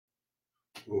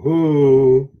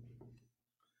Ooh,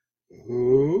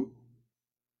 ooh.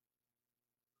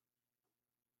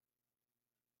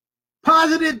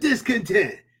 Positive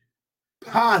discontent.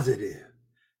 Positive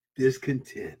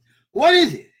discontent. What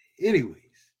is it? Anyways,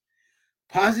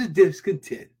 positive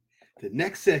discontent. The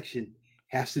next section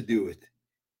has to do with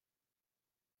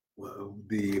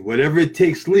the whatever it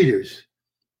takes leaders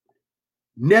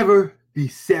never be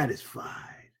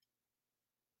satisfied.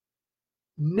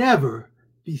 Never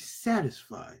be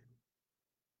satisfied.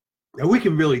 Now we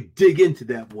can really dig into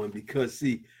that one because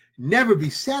see, never be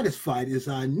satisfied is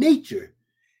our nature.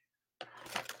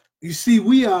 You see,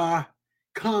 we are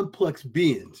complex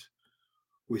beings.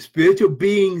 We're spiritual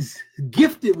beings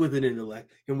gifted with an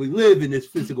intellect, and we live in this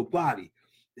physical body.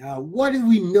 Now, what do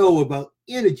we know about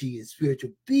energy and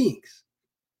spiritual beings?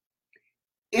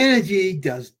 Energy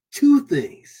does two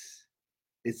things.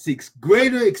 It seeks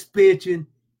greater expansion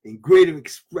and greater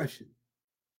expression.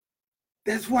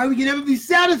 That's why we can never be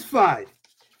satisfied.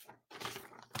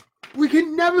 We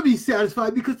can never be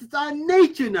satisfied because it's our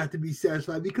nature not to be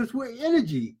satisfied because we're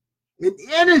energy. And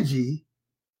energy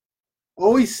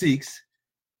always seeks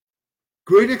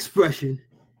greater expression,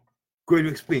 greater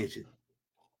expansion.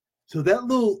 So that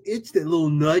little itch, that little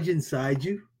nudge inside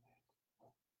you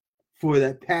for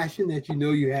that passion that you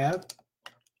know you have,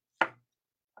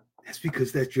 that's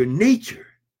because that's your nature.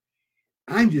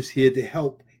 I'm just here to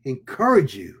help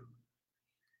encourage you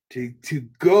to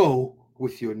go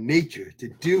with your nature, to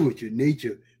do what your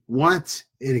nature wants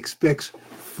and expects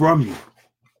from you.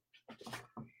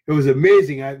 It was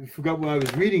amazing. I forgot what I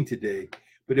was reading today,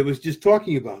 but it was just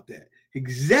talking about that.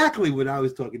 Exactly what I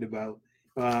was talking about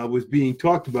was being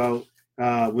talked about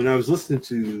when I was listening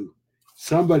to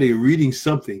somebody reading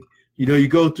something. You know, you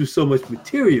go through so much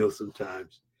material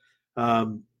sometimes.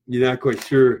 You're not quite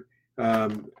sure.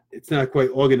 It's not quite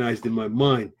organized in my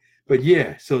mind. But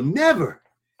yeah, so never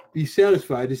be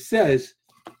satisfied. It says,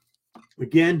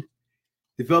 again,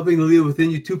 Developing the Leader Within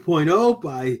You 2.0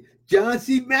 by John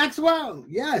C. Maxwell.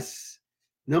 Yes.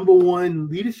 #1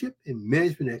 leadership and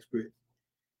management expert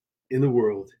in the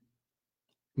world.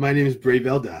 My name is Brave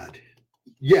Eldad.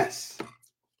 Yes.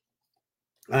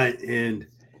 And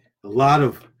a lot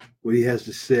of what he has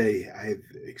to say, I've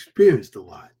experienced a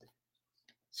lot.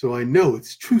 So I know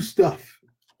it's true stuff.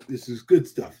 This is good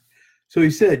stuff. So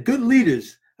he said, good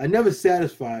leaders are never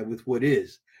satisfied with what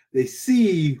is. They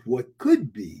see what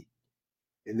could be,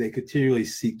 and they continually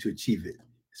seek to achieve it.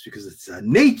 It's because it's our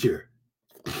nature.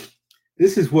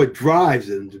 This is what drives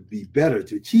them to be better,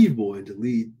 to achieve more, and to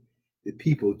lead the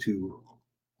people to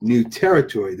new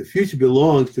territory. The future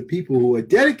belongs to people who are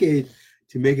dedicated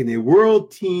to making their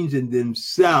world, teams, and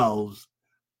themselves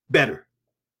better.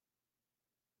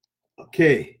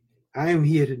 Okay, I am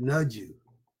here to nudge you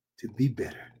to be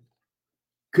better.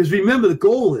 Because remember, the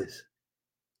goal is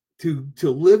to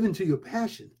live into your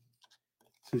passion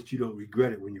so that you don't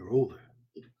regret it when you're older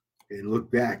and look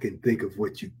back and think of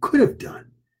what you could have done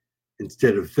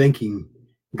instead of thanking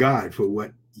God for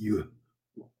what you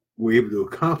were able to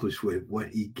accomplish with what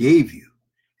he gave you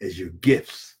as your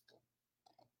gifts.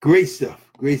 Great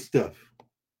stuff. Great stuff.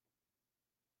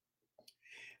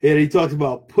 And he talks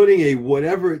about putting a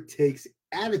whatever it takes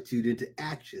attitude into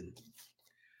action.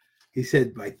 He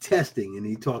said by testing, and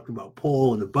he talked about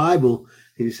Paul in the Bible.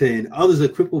 He was saying others are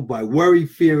crippled by worry,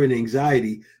 fear, and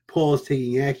anxiety. Paul's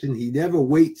taking action. He never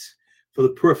waits for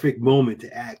the perfect moment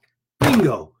to act.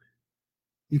 Bingo!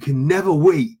 You can never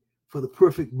wait for the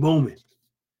perfect moment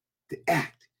to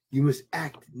act. You must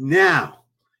act now.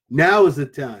 Now is the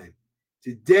time.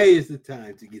 Today is the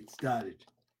time to get started.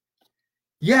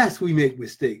 Yes, we make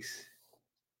mistakes.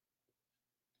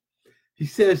 He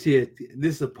says here,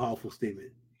 this is a powerful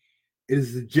statement. It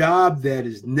is the job that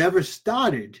is never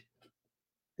started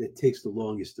that takes the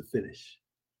longest to finish.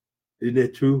 Isn't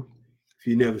that true? If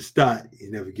you never start, you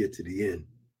never get to the end.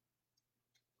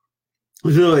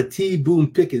 So T.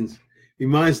 Boone Pickens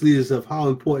reminds leaders of how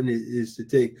important it is to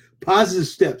take positive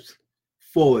steps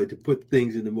forward to put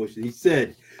things into motion. He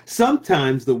said,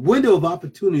 sometimes the window of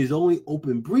opportunity is only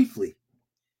open briefly.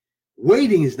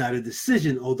 Waiting is not a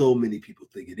decision, although many people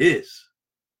think it is.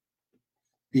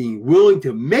 Being willing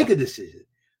to make a decision,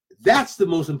 that's the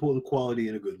most important quality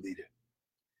in a good leader.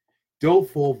 Don't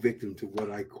fall victim to what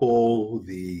I call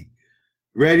the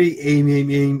ready,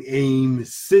 aim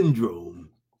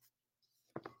syndrome.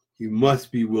 You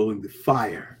must be willing to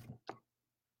fire.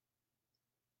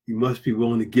 You must be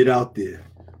willing to get out there.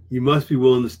 You must be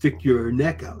willing to stick your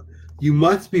neck out. You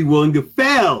must be willing to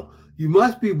fail. You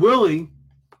must be willing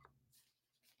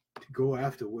to go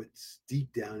after what's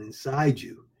deep down inside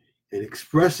you and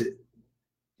express it.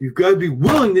 You've got to be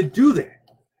willing to do that.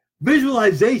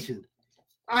 Visualization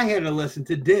I had a lesson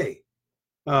today.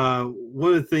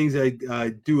 One of the things I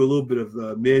do a little bit of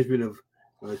management of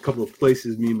a couple of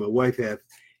places me and my wife have,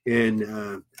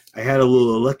 and I had a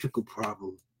little electrical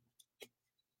problem.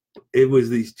 It was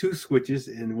these two switches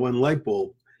and one light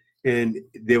bulb, and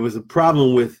there was a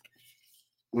problem with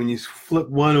when you flip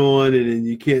one on and then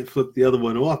you can't flip the other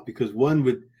one off, because one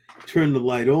would turn the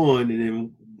light on and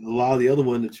then allow the other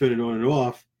one to turn it on and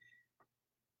off.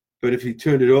 But if you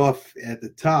turned it off at the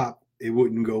top, it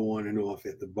wouldn't go on and off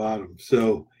at the bottom.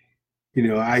 So,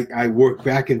 I worked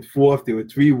back and forth. There were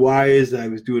 3 wires. I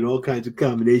was doing all kinds of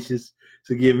combinations.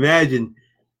 So you can imagine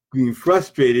being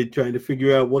frustrated trying to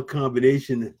figure out what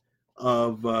combination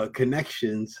of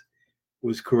connections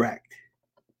was correct.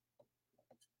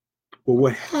 Well,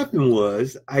 what happened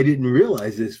was, I didn't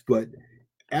realize this, but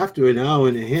after an hour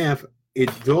and a half, it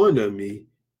dawned on me,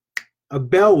 a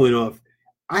bell went off.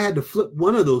 I had to flip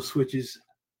one of those switches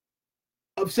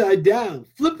upside down,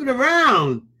 flip it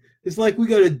around. It's like we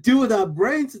got to do with our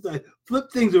brains. It's like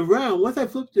flip things around. Once I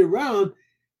flipped it around,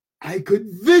 I could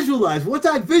visualize. Once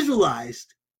I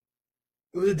visualized,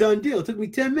 it was a done deal. It took me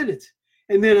 10 minutes.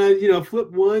 And then I,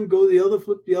 flip one, go the other,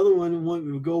 flip the other one, and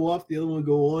one would go off, the other one would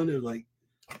go on. And like,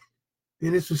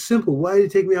 and this was simple. Why did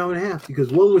it take me an hour and a half?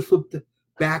 Because one was flipped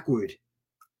backward.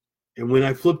 And when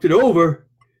I flipped it over,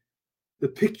 the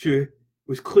picture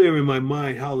was clear in my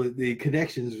mind how the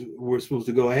connections were supposed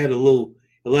to go. I had a little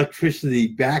electricity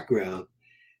background.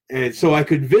 And so I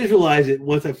could visualize it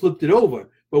once I flipped it over.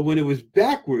 But when it was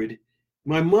backward,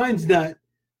 my mind's not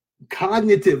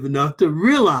cognitive enough to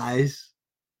realize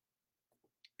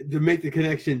to make the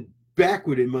connection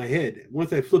backward in my head.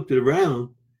 Once I flipped it around,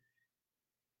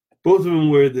 both of them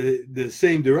were the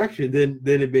same direction, then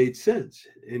it made sense,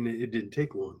 and it didn't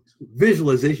take long.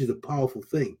 Visualization is a powerful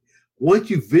thing.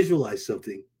 Once you visualize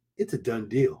something, it's a done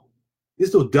deal.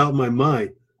 There's no doubt in my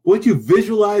mind. Once you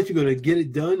visualize you're going to get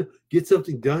it done, get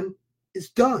something done, it's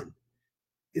done.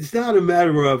 It's not a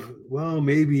matter of, well,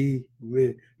 maybe.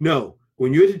 No,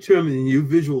 when you're determined and you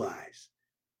visualize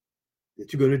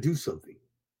that you're going to do something,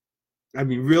 I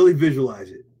mean, really visualize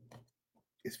it,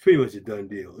 it's pretty much a done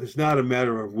deal. It's not a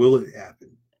matter of will it happen.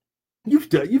 You've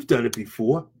done it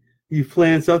before. You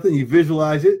plan something, you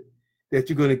visualize it, that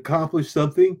you're going to accomplish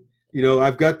something.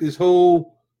 I've got this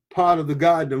whole part of the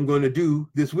garden I'm going to do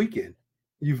this weekend.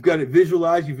 You've got it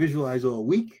visualized. You visualize all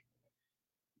week.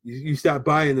 You start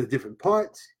buying the different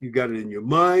parts. You got it in your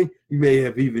mind. You may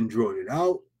have even drawn it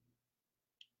out.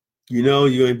 You're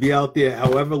going to be out there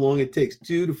however long it takes,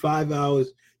 2 to 5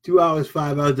 hours, 2 hours,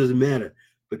 5 hours, doesn't matter.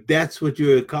 But that's what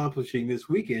you're accomplishing this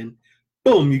weekend.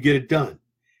 Boom, you get it done.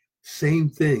 Same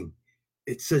thing.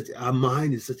 Our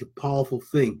mind is such a powerful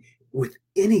thing. With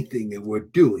anything that we're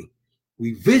doing,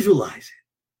 we visualize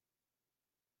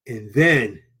it, and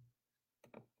then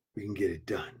we can get it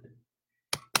done.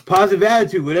 Positive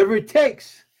attitude, whatever it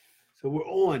takes. So we're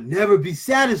on. Never be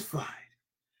satisfied.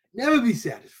 Never be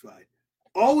satisfied.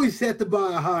 Always set the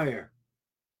bar higher.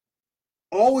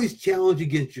 Always challenge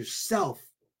against yourself.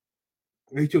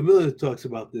 Rachel Miller talks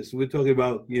about this. We're talking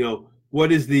about,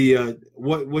 what is the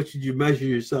what should you measure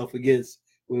yourself against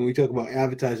when we talk about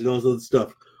advertising and all this other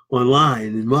stuff online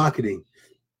and marketing.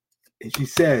 And she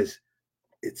says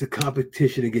it's a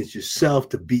competition against yourself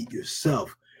to beat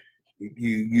yourself.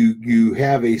 You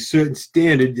have a certain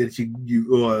standard that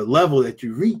you or a level that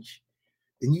you reach,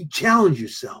 and you challenge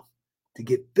yourself to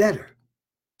get better.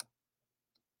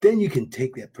 Then you can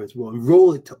take that principle and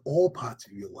roll it to all parts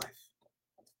of your life.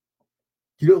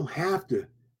 You don't have to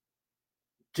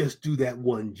just do that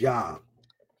one job,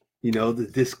 the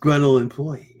disgruntled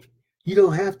employee. You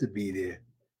don't have to be there.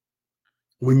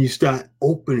 When you start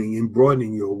opening and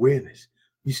broadening your awareness,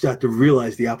 you start to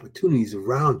realize the opportunities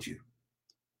around you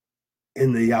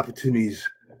and the opportunities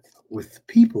with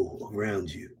people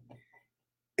around you.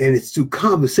 And it's through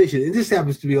conversation, and this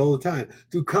happens to me all the time.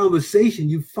 Through conversation,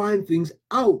 you find things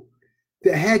out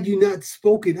that had you not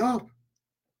spoken up,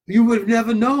 you would have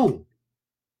never known.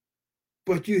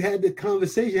 But you had the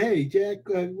conversation. Hey, Jack,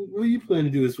 what are you planning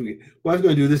to do this week? Well, I was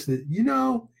going to do this.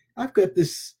 I've got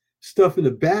this stuff in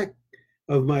the back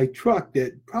of my truck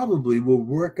that probably will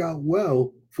work out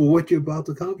well for what you're about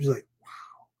to accomplish. Like,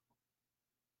 wow,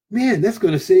 man, that's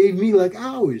going to save me like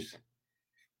hours.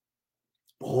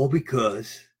 All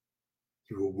because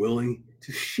you were willing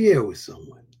to share with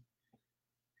someone.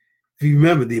 If you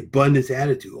remember the abundance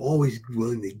attitude, always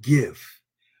willing to give,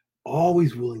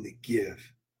 always willing to give.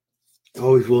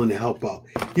 Always willing to help out.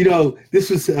 This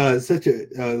was such a,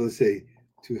 let's say,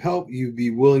 to help you be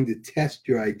willing to test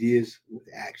your ideas with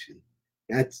action.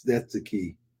 That's the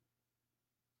key.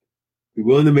 Be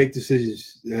willing to make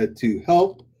decisions to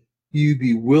help you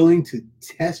be willing to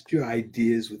test your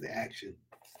ideas with action.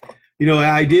 You know,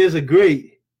 ideas are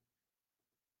great,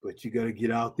 but you got to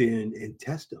get out there and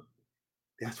test them.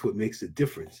 That's what makes a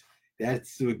difference.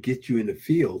 That's what gets you in the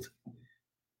field.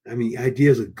 I mean,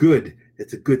 ideas are good.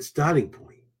 It's a good starting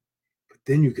point. But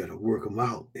then you got to work them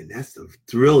out. And that's the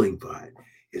thrilling part,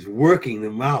 is working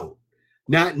them out.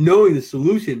 Not knowing the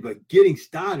solution, but getting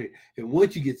started. And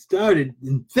once you get started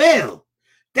and fail,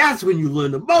 that's when you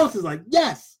learn the most. It's like,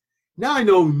 yes, now I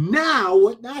know now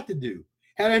what not to do.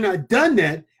 Had I not done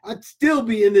that, I'd still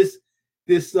be in this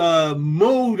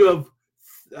mode of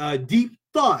deep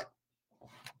thought.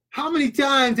 How many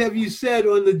times have you said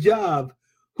on the job,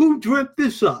 who dreamt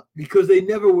this up? Because they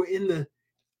never were in the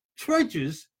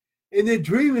trenches and they're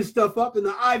dreaming stuff up in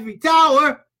the ivory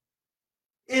tower,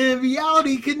 and in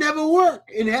reality it could never work.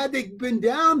 And had they been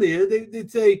down there, they'd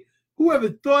say, whoever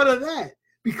thought of that?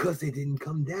 Because they didn't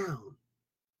come down.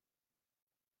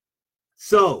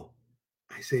 So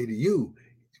I say to you,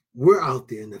 we're out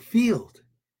there in the field.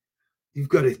 You've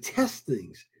got to test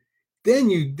things. Then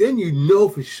you know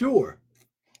for sure.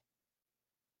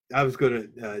 I was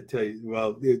going to tell you,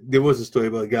 well, there was a story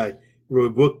about a guy who wrote a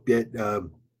book that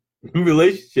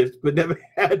relationships, but never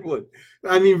had one.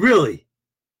 I mean, really,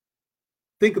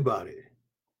 think about it.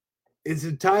 It's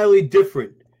entirely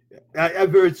different.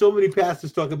 I've heard so many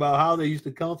pastors talk about how they used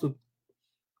to counsel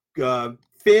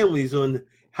families on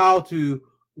how to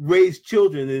raise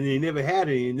children, and they never had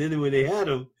any. And then when they had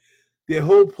them, their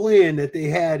whole plan that they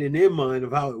had in their mind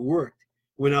of how it worked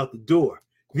went out the door,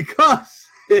 because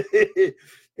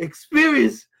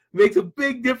experience makes a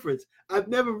big difference. I've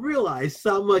never realized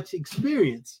how much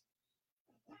experience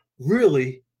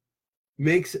really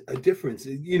makes a difference.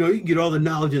 You know, you can get all the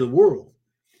knowledge in the world,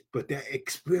 but that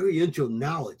experiential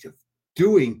knowledge of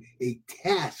doing a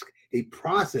task, a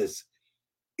process,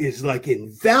 is like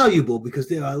invaluable, because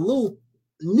there are little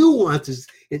nuances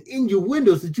and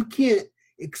innuendos that you can't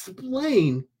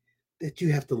explain, that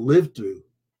you have to live through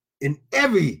in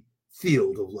every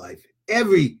field of life,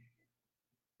 every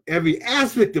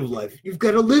aspect of life. You've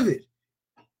got to live it.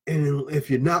 And if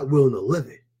you're not willing to live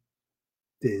it,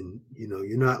 then, you know,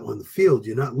 you're not on the field.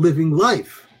 You're not living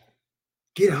life.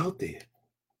 Get out there.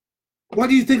 Why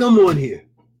do you think I'm on here?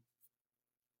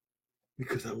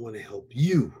 Because I want to help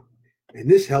you. And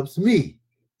this helps me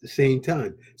at the same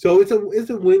time. So it's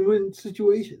a win-win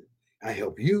situation. I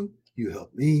help you, you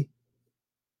help me.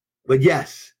 But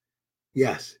yes,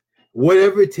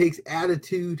 whatever it takes,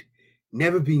 attitude,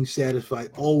 never being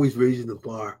satisfied, always raising the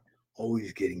bar,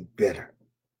 always getting better.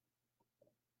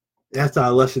 That's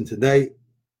our lesson tonight.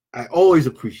 I always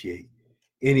appreciate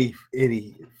any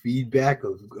feedback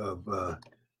of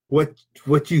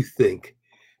what you think.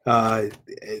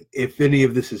 If any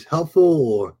of this is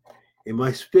helpful, or am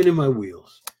I spinning my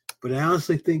wheels? But I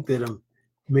honestly think that I'm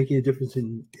making a difference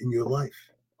in your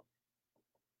life.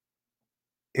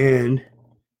 And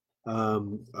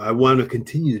I want to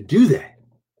continue to do that.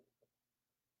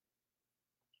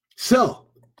 So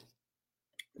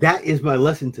that is my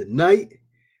lesson tonight.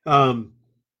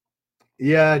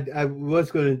 Yeah, I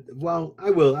was going to, well, I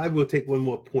will take one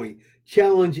more point.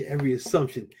 Challenge every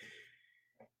assumption.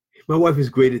 My wife is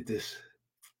great at this.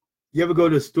 You ever go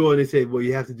to a store and they say, well,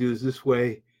 you have to do this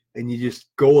way, and you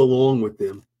just go along with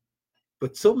them.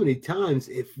 But so many times,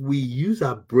 if we use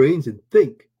our brains and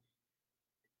think,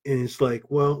 and it's like,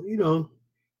 well, you know,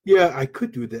 yeah, I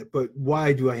could do that, but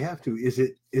why do I have to? Is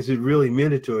it really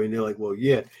mandatory? And they're like, well,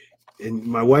 yeah. And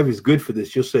my wife is good for this.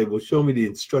 She'll say, well, show me the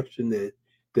instruction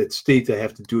that states I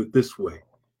have to do it this way.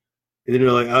 And then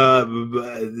they're like,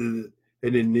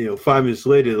 and then, you know, 5 minutes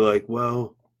later, they're like,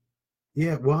 well,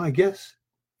 yeah, well, I guess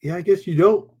you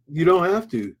don't have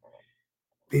to.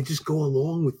 They just go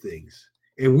along with things,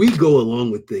 and we go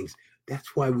along with things.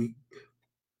 That's why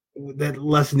that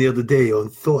lesson the other day on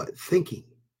thinking.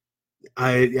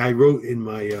 I wrote in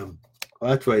my,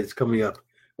 that's right, it's coming up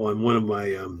on one of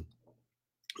my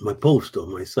my posts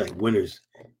on my site. Winners,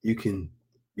 you can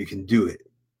do it.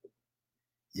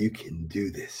 You can do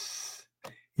this.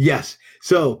 Yes.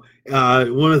 So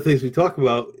one of the things we talk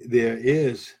about there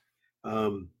is,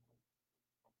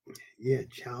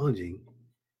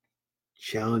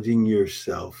 challenging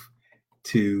yourself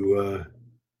to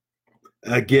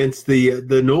against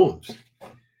the norms.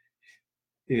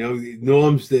 You know, the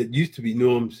norms that used to be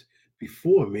norms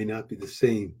before may not be the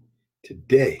same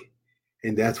today.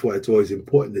 And that's why it's always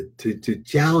important to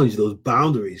challenge those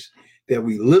boundaries that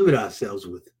we limit ourselves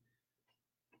with.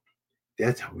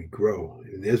 That's how we grow.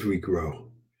 And as we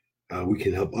grow, we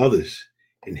can help others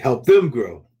and help them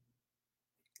grow.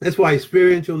 That's why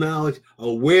experiential knowledge,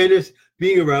 awareness,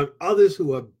 being around others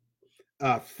who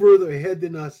are further ahead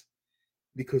than us,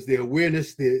 because their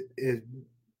awareness has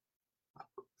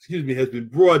been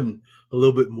broadened a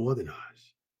little bit more than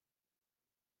ours.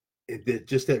 And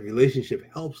that relationship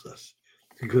helps us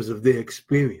because of their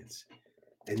experience.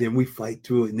 And then we fight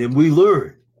through it, and then we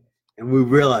learn, and we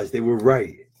realize they were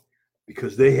right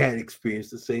because they had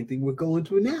experienced the same thing we're going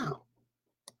through now.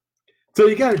 So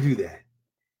you got to do that.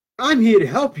 I'm here to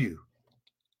help you.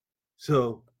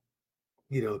 So,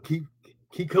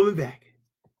 keep coming back.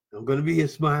 I'm going to be here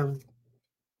smiling,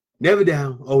 never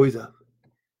down, always up.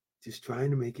 Just trying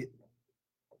to make it,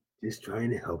 just trying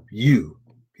to help you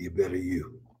be a better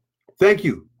you. Thank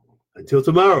you. Until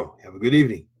tomorrow, have a good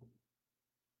evening.